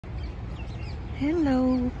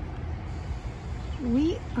Hello,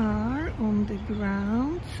 we are on the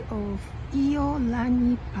grounds of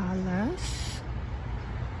Iolani Palace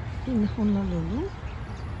in Honolulu.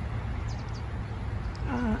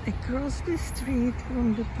 Across the street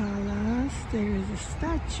from the palace there is a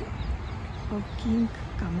statue of King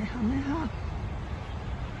Kamehameha,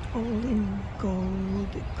 all in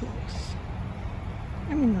gold clothes.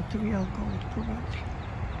 I mean, not real gold probably.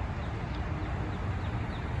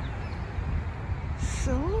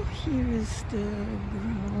 So here is the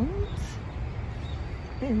ground,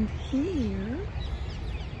 and here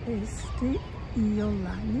is the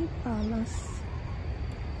Iolani Palace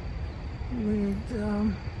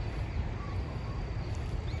with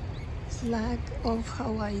flag of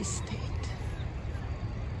Hawaii state.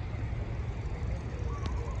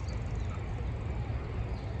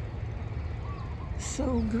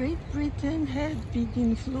 So Great Britain had big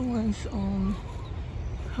influence on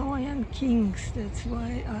Hawaiian kings. That's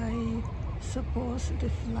why I suppose the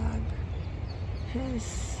flag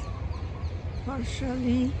has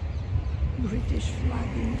partially British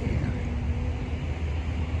flag in there.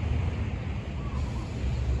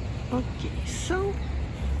 Okay, so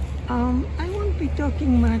I won't be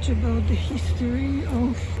talking much about the history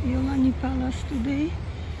of Iolani Palace today.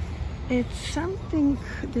 It's something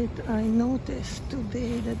that I noticed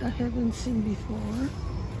today that I haven't seen before.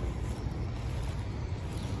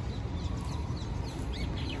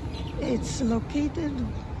 It's located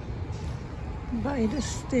by the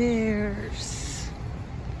stairs.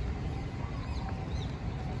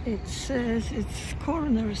 It says it's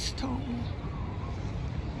cornerstone.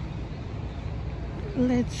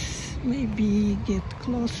 Let's maybe get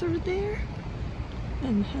closer there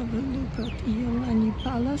and have a look at Iolani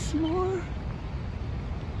Palace more.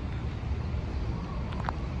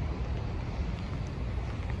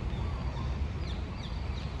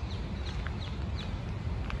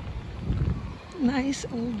 Nice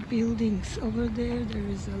old buildings. Over there, there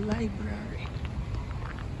is a library,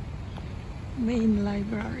 main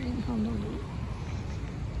library in Honolulu.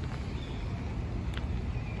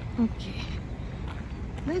 Okay,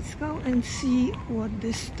 let's go and see what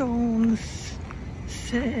the stones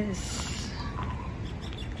says.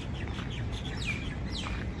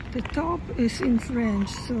 The top is in French,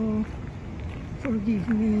 so forgive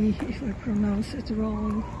me if I pronounce it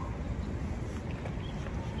wrong.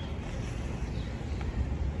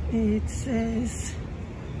 It says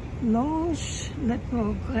L'Ange, le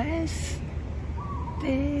progrès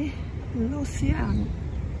de l'océan,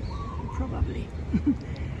 probably.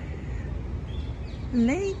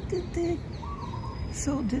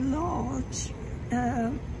 So the lodge,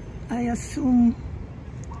 I assume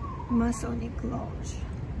Masonic lodge,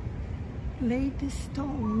 laid the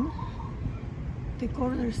stone, the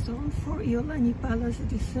cornerstone for Iolani Palace,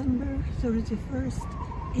 December 31st,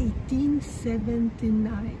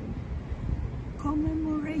 1879,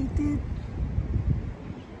 commemorated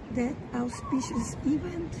that auspicious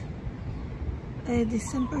event,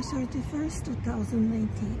 December 31st,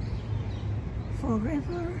 2019,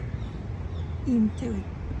 forever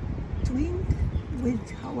intertwined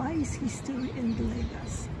with Hawaii's history and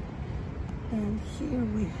legacy. And here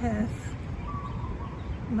we have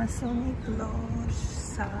Masonic Lodge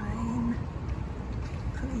sign,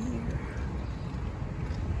 clear.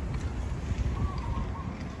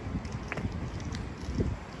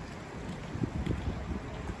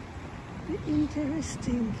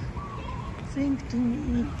 Interesting thing to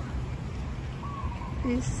me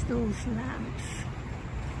is those lamps.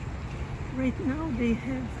 Right now they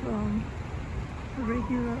have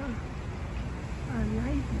regular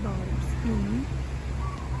light bulbs in,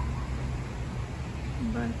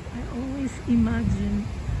 but I always imagined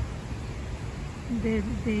that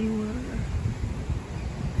they were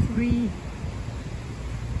free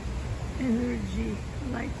energy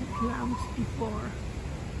lighted lamps before.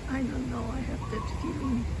 I don't know, I have that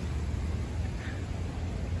feeling.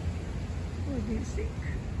 What do you think?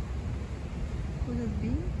 Could it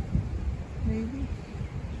be? Maybe.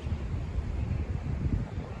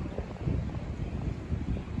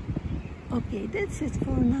 Okay, that's it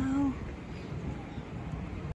for now.